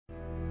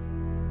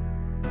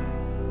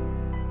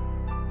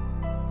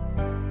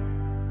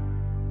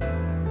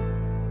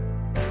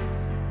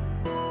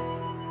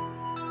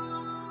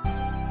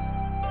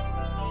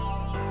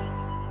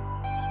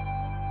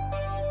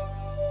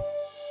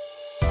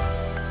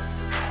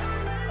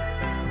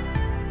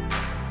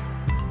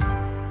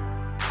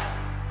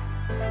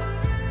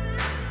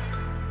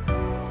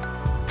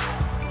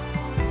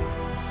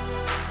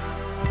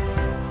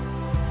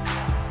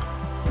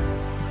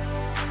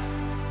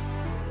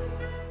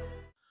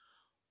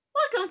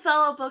Welcome,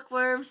 fellow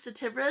bookworms, to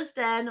Tibra's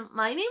Den.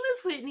 My name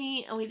is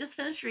Whitney, and we just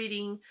finished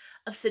reading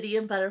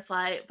Obsidian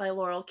Butterfly by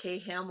Laurell K.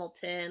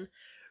 Hamilton.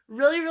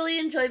 Really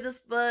enjoyed this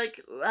book.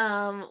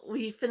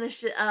 We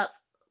finished it up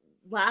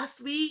last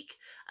week.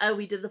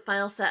 We did the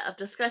final set of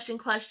discussion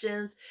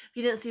questions. If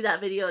you didn't see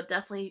that video,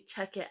 definitely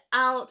check it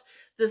out.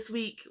 This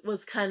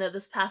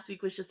past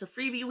week was just a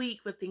freebie week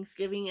with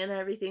Thanksgiving and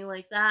everything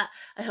like that.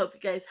 I hope you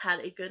guys had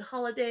a good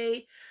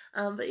holiday.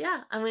 But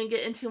yeah, I'm going to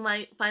get into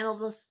my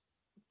final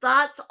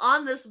thoughts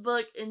on this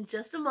book in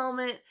just a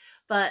moment.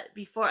 But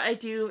before I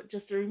do,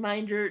 just a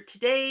reminder,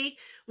 today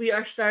we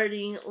are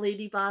starting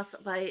Lady Boss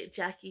by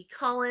Jackie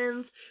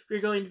Collins. We're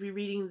going to be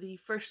reading the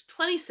first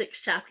 26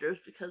 chapters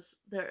because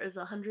there is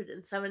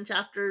 107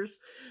 chapters.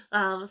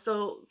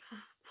 So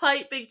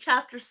quite big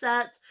chapter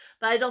sets,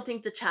 but I don't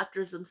think the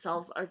chapters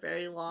themselves are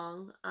very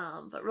long.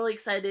 But really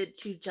excited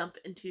to jump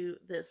into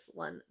this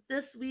one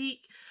this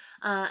week.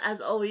 As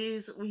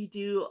always, we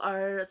do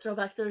our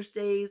Throwback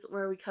Thursdays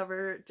where we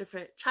cover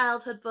different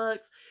childhood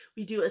books.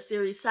 We do a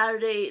series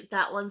Saturday.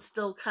 That one's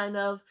still kind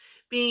of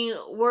being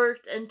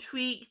worked and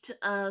tweaked,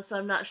 so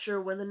I'm not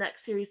sure when the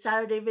next series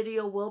Saturday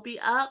video will be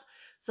up.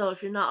 So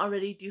if you're not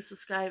already, do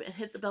subscribe and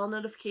hit the bell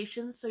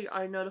notification so you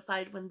are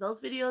notified when those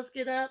videos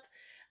get up.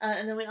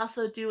 And then we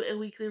also do a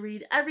weekly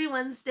read every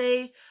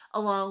Wednesday,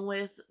 along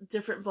with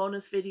different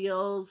bonus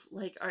videos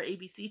like our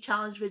ABC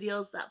challenge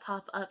videos that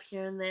pop up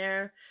here and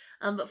there.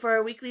 But for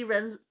our weekly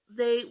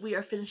Wednesday, we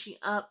are finishing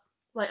up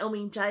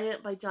Wyoming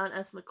Giant by John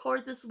S.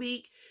 McCord this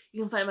week.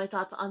 You can find my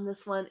thoughts on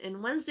this one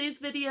in Wednesday's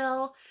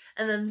video.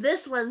 And then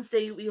this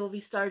Wednesday, we will be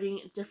starting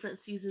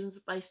Different Seasons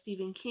by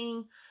Stephen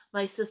King.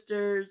 My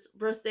sister's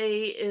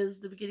birthday is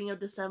the beginning of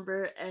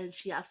December, and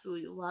she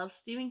absolutely loves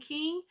Stephen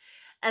King.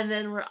 And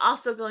then we're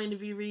also going to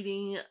be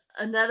reading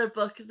another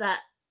book that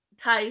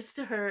ties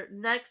to her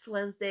next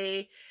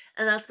Wednesday,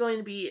 and that's going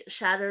to be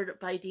Shattered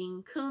by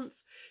Dean Koontz.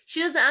 She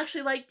doesn't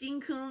actually like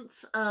Dean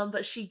Koontz,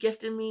 but she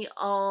gifted me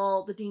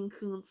all the Dean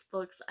Koontz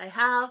books I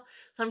have,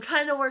 so I'm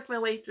trying to work my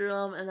way through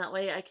them, and that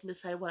way I can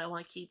decide what I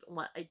want to keep and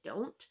what I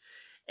don't.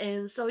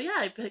 And so yeah,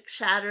 I picked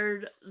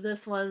Shattered.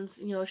 This one's,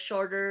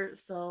 shorter,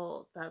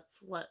 so that's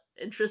what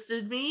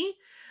interested me.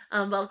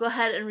 But I'll go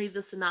ahead and read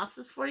the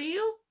synopsis for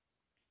you.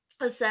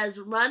 It says,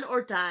 "Run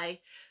or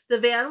die." The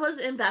van was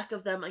in back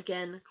of them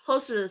again,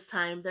 closer this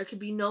time. There could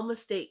be no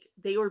mistake.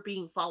 They were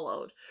being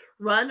followed.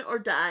 Run or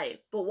die.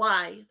 But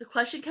why? The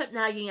question kept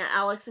nagging at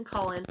Alex and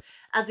Colin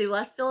as they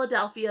left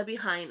Philadelphia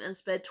behind and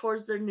sped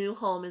towards their new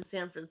home in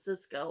San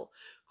Francisco.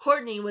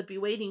 Courtney would be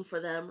waiting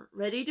for them,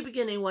 ready to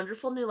begin a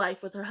wonderful new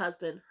life with her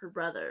husband, her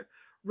brother.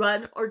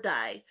 Run or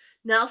die.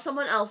 Now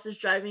someone else is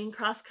driving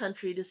cross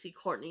country to see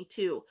Courtney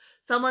too.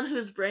 Someone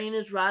whose brain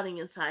is rotting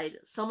inside.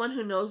 Someone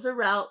who knows their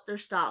route, their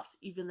stops,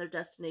 even their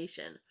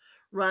destination.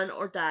 Run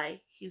or die.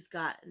 He's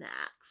got an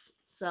axe.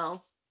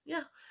 So,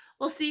 yeah.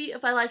 We'll see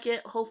if I like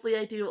it. Hopefully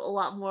I do a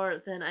lot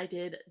more than I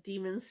did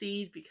Demon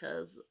Seed,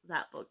 because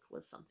that book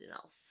was something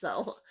else.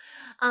 So,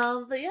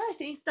 but yeah, I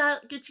think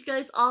that gets you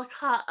guys all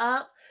caught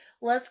up.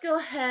 Let's go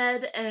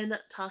ahead and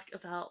talk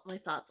about my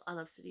thoughts on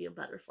Obsidian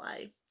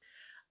Butterfly.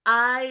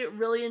 I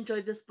really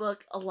enjoyed this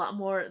book a lot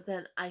more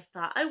than I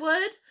thought I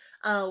would.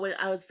 When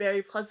I was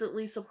very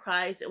pleasantly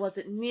surprised. It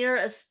wasn't near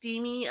as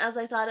steamy as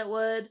I thought it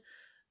would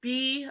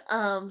be.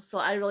 So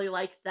I really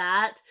liked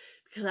that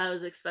because I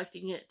was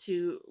expecting it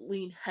to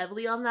lean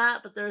heavily on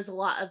that. But there's a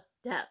lot of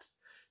depth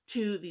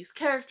to these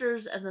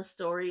characters and the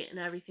story and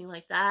everything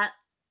like that.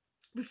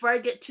 Before I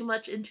get too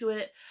much into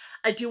it,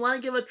 I do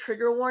want to give a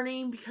trigger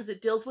warning because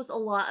it deals with a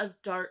lot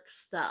of dark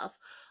stuff.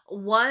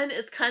 One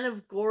is kind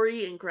of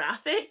gory and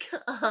graphic,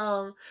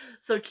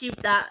 so keep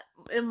that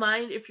in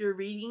mind if you're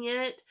reading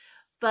it.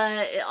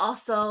 But it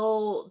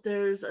also,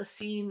 there's a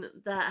scene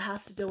that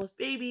has to deal with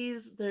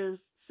babies,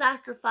 there's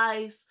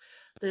sacrifice,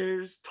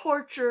 there's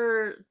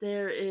torture,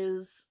 there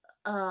is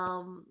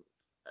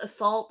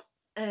assault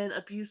and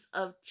abuse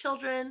of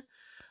children,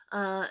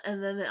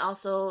 and then it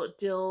also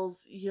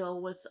deals,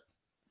 with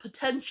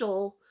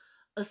potential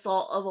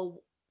assault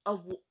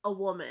of a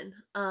woman.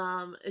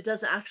 It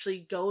doesn't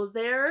actually go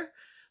there,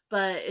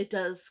 but it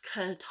does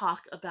kind of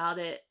talk about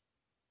it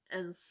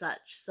and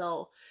such.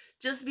 So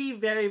just be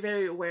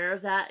very aware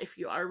of that if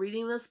you are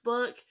reading this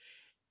book.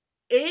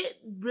 It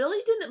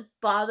really didn't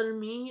bother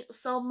me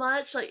so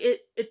much. Like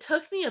it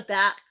took me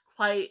aback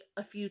quite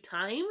a few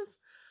times.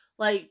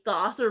 Like the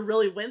author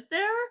really went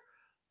there,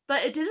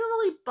 but it didn't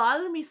really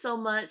bother me so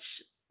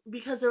much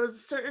because there was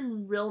a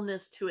certain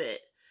realness to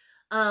it.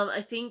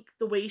 I think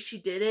the way she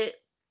did it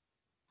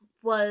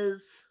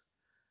was,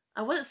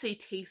 I wouldn't say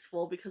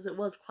tasteful because it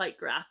was quite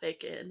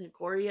graphic and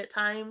gory at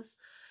times,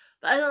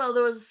 but I don't know,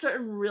 there was a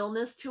certain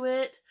realness to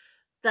it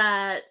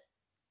that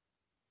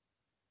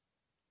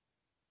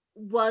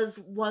was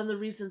one of the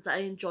reasons I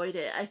enjoyed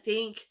it. I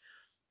think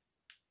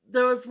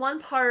there was one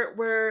part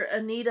where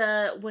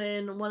Anita,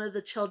 when one of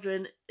the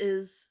children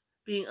is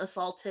being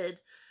assaulted,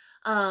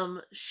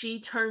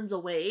 she turns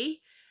away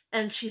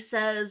and she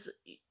says,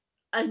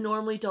 "I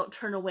normally don't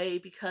turn away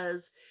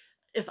because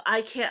if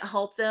I can't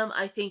help them,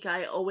 I think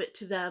I owe it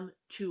to them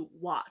to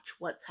watch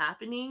what's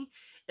happening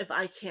if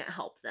I can't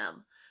help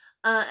them.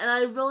 And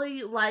I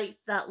really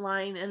liked that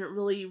line and it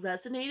really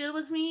resonated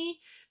with me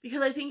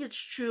because I think it's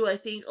true. I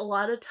think a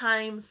lot of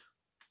times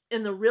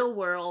in the real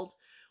world,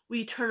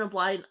 we turn a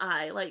blind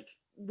eye. Like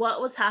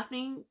what was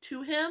happening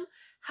to him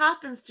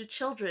happens to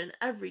children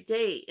every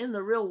day in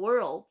the real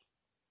world.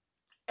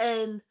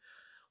 And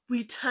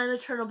we kind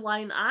of turn a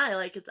blind eye.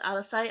 Like it's out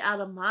of sight, out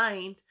of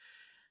mind.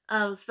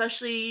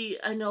 Especially,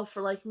 I know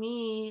for like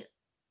me,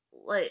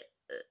 like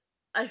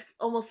I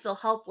almost feel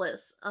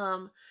helpless.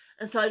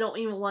 And so I don't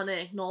even want to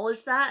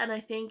acknowledge that. And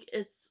I think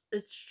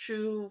it's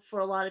true for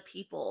a lot of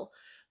people.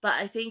 But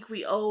I think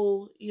we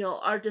owe,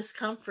 our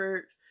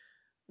discomfort,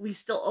 we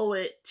still owe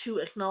it to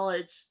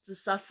acknowledge the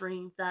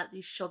suffering that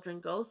these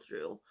children go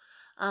through.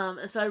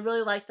 And so I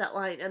really like that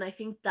line. And I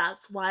think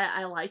that's why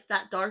I like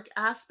that dark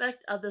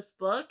aspect of this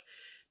book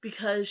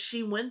because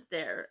she went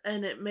there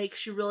and it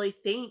makes you really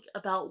think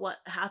about what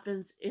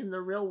happens in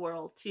the real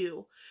world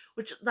too.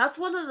 Which that's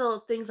one of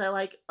the things I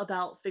like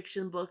about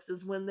fiction books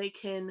is when they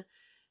can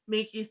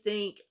make you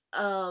think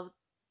of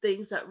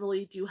things that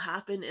really do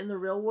happen in the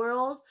real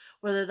world,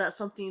 whether that's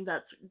something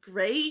that's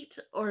great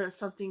or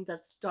something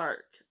that's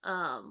dark.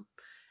 And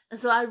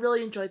so I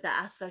really enjoyed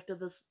that aspect of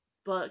this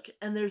book.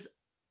 And there's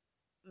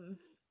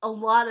a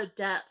lot of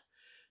depth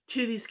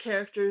to these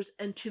characters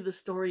and to the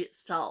story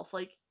itself.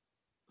 Like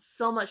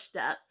so much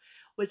depth,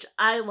 which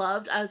I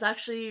loved. I was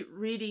actually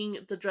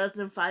reading the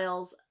Dresden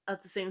Files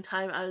at the same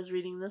time I was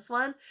reading this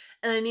one,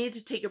 and I needed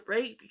to take a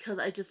break because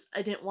I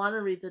didn't want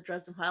to read the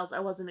Dresden Files. I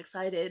wasn't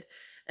excited.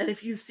 And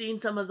if you've seen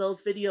some of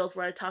those videos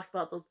where I talk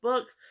about those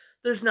books,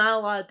 there's not a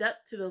lot of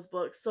depth to those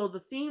books. So the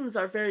themes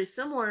are very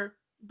similar,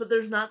 but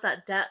there's not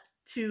that depth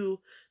to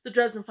the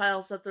Dresden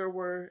Files that there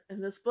were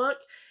in this book.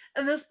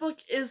 And this book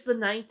is the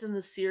ninth in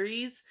the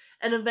series,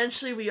 and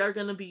eventually we are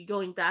going to be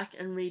going back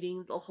and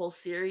reading the whole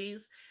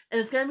series. And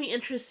it's going to be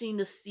interesting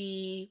to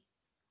see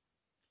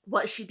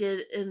what she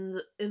did in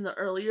the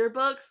earlier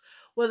books,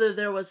 whether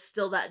there was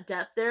still that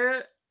depth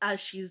there as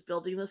she's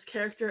building this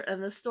character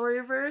and this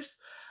storyverse.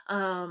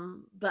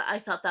 But I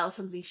thought that was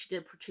something she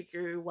did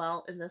particularly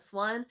well in this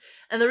one.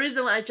 And the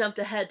reason why I jumped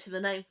ahead to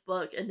the ninth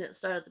book and didn't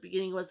start at the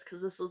beginning was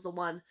because this was the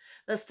one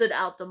that stood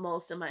out the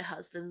most in my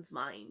husband's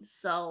mind.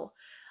 So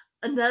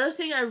another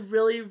thing I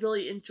really,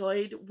 really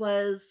enjoyed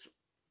was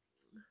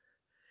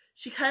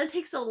she kind of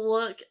takes a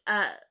look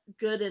at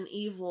good and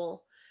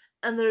evil,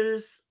 and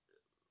there's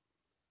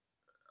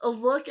a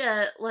look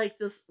at like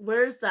this,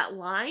 where's that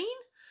line,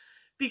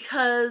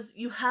 because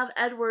you have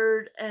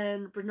Edward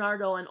and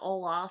Bernardo and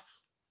Olaf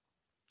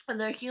and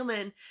they're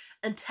human,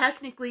 and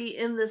technically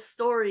in this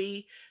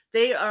story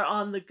they are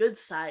on the good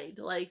side.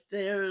 Like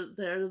they're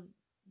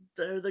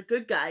the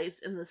good guys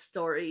in the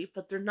story,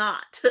 but they're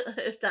not.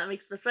 If that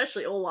makes,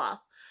 especially Olaf.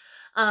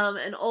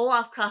 And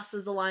Olaf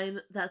crosses a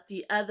line that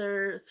the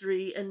other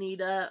three,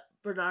 Anita,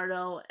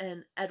 Bernardo,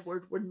 and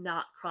Edward, would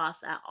not cross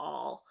at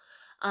all.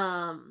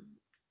 Um,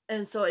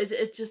 and so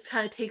it just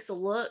kind of takes a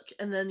look,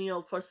 and then,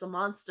 of course, the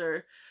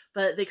monster,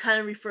 but they kind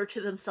of refer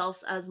to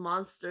themselves as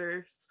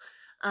monsters.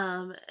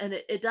 And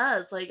it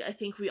does. Like, I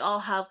think we all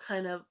have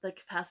kind of the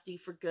capacity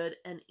for good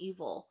and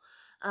evil.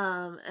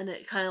 And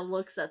it kind of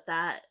looks at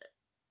that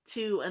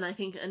too. And I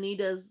think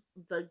Anita's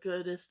the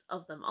goodest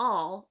of them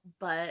all,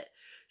 but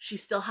she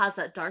still has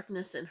that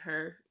darkness in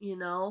her.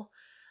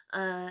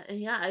 And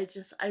yeah,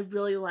 I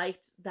really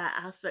liked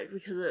that aspect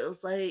because it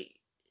was like,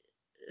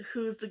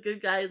 who's the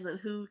good guys and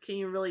who can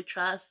you really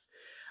trust?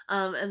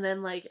 And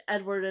then like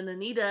Edward and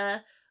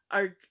Anita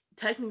are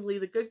technically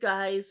the good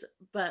guys,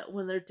 but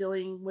when they're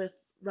dealing with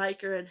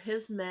Riker and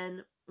his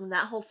men and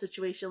that whole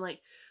situation, like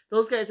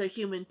those guys are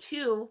human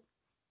too,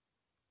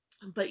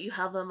 but you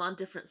have them on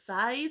different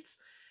sides.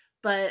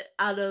 But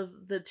out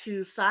of the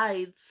two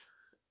sides,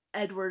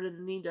 Edward and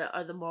Anita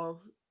are the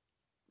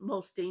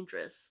most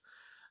dangerous.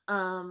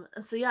 And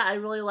so yeah, I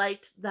really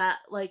liked that.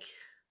 Like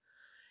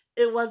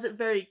it wasn't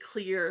very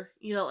clear,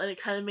 and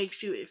it kind of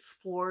makes you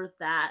explore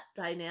that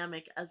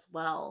dynamic as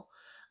well,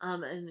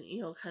 and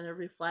kind of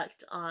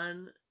reflect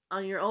on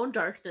your own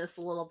darkness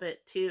a little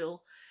bit too.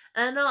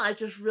 And I know I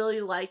just really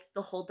liked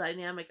the whole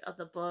dynamic of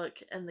the book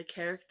and the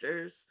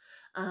characters,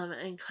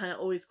 and kind of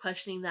always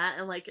questioning that.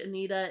 And like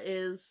Anita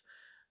is,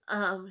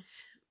 um,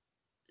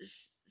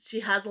 she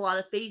has a lot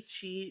of faith.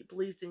 She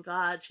believes in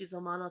God. She's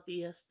a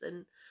monotheist,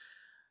 and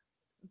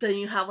then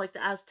you have like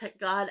the Aztec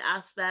god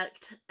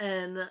aspect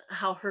and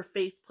how her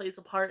faith plays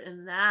a part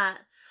in that.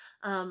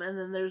 And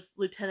then there's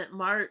Lieutenant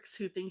Marks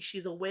who thinks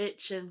she's a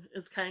witch and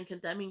is kind of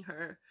condemning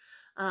her.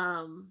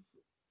 Um,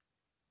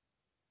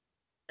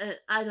 and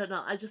I don't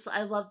know.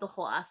 I love the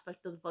whole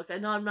aspect of the book. I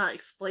know I'm not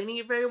explaining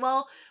it very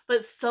well, but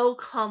it's so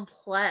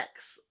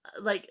complex.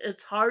 Like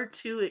it's hard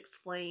to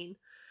explain.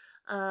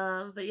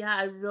 But yeah,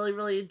 I really,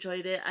 really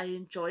enjoyed it. I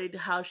enjoyed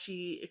how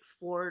she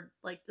explored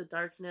like the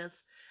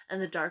darkness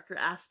and the darker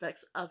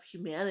aspects of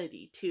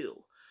humanity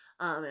too.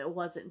 It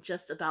wasn't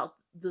just about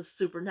the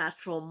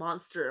supernatural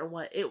monster and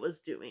what it was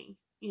doing.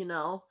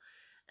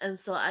 And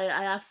so I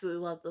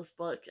absolutely love this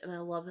book, and I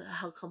love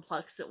how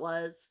complex it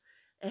was.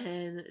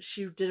 And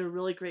she did a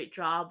really great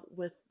job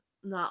with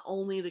not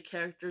only the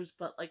characters,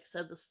 but like I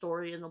said, the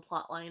story and the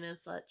plot line and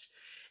such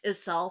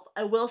itself.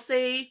 I will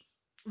say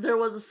there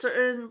was a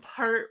certain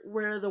part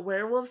where the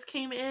werewolves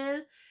came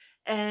in,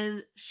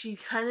 and she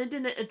kind of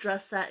didn't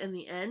address that in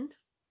the end.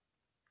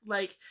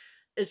 Like,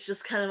 it's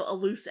just kind of a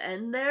loose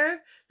end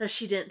there that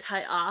she didn't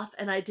tie off,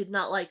 and I did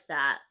not like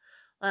that.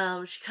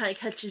 She kind of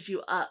catches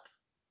you up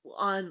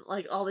on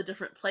like all the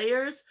different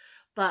players,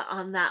 but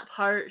on that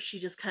part, she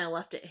just kind of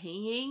left it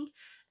hanging,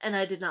 and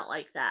I did not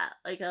like that.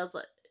 Like, I was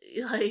like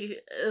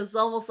it was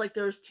almost like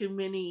there was too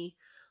many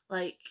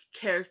like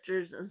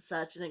characters and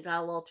such, and it got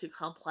a little too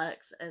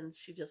complex, and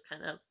she just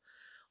kind of,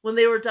 when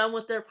they were done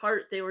with their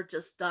part, they were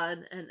just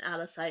done and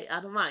out of sight,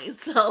 out of mind.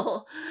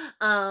 So,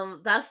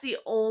 that's the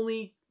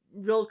only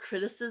real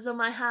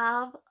criticism I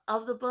have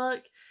of the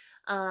book.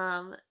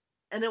 Um,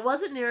 and it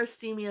wasn't near as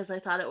steamy as I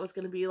thought it was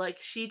going to be. Like,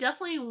 she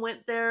definitely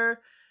went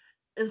there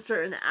in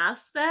certain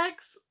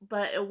aspects,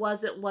 but it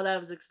wasn't what I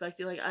was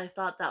expecting. Like, I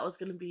thought that was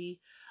going to be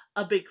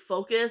a big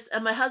focus.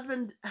 And my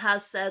husband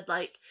has said,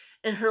 like,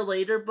 in her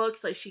later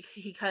books, like,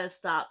 he kind of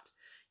stopped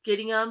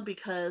getting them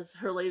because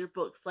her later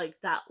books, like,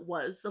 that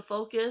was the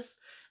focus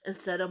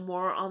instead of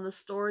more on the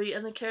story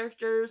and the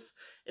characters.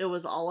 It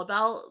was all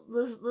about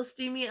the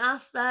steamy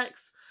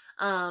aspects.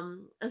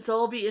 And so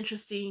it'll be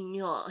interesting.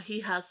 You know,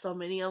 he has so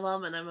many of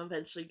them, and I'm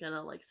eventually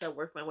gonna, like I said,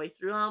 work my way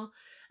through them,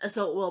 and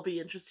so it will be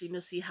interesting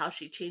to see how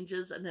she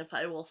changes and if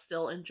I will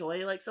still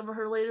enjoy like some of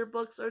her later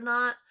books or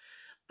not.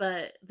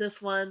 But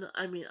this one,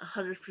 I mean,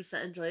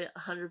 100% enjoy it,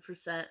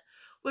 100%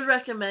 would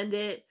recommend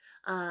it.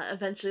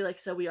 Eventually, like I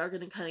said, we are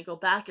going to kind of go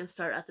back and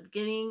start at the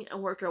beginning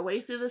and work our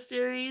way through the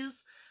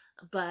series.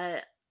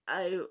 But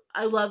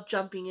I love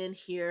jumping in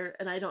here,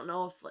 and I don't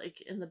know if like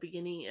in the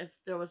beginning if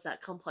there was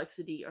that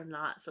complexity or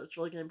not. So it's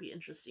really going to be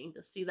interesting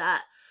to see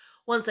that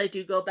once I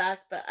do go back.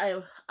 But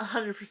I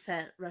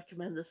 100%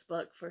 recommend this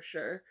book for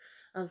sure,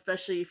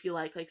 especially if you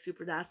like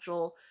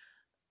supernatural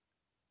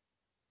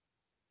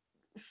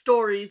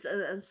stories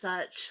and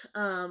such.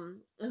 And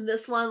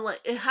this one,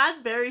 like, it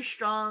had very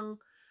strong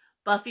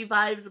Buffy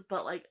vibes,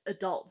 but like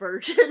adult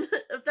version,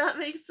 if that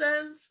makes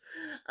sense.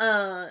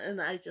 And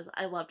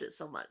I loved it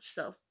so much.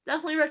 So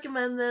definitely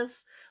recommend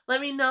this. Let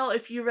me know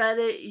if you read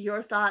it,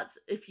 your thoughts,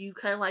 if you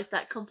kind of like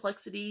that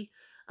complexity.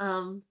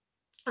 And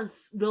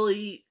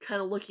really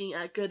kind of looking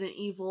at good and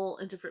evil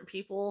and different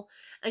people,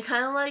 and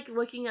kind of like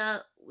looking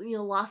at, you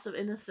know, loss of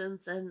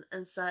innocence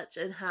and such,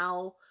 and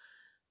how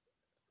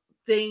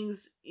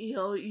things, you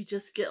know, you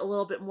just get a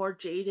little bit more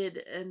jaded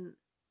and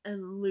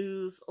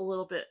lose a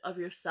little bit of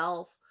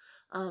yourself,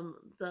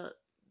 the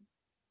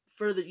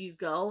further you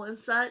go and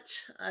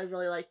such. I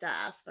really like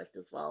that aspect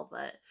as well.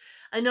 But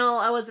I know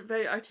I wasn't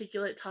very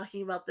articulate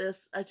talking about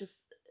this.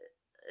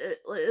 It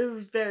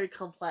was very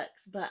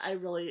complex, but I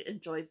really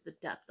enjoyed the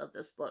depth of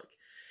this book,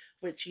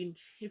 which, you,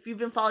 if you've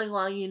been following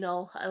along, you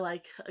know I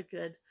like a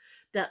good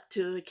depth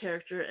to the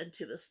character and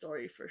to the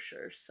story for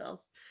sure. So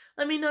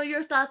let me know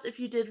your thoughts if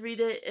you did read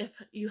it. If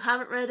you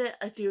haven't read it,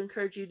 I do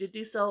encourage you to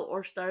do so,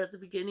 or start at the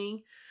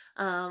beginning,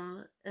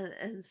 and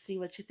see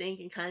what you think,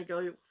 and kind of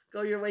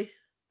go your way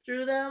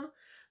through them.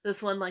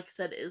 This one, like I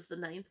said, is the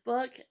ninth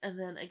book. And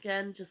then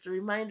again, just a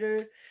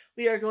reminder,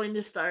 we are going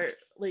to start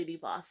Lady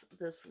Boss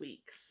this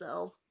week.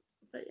 So,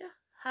 but yeah,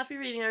 happy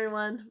reading,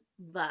 everyone.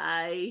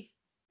 Bye.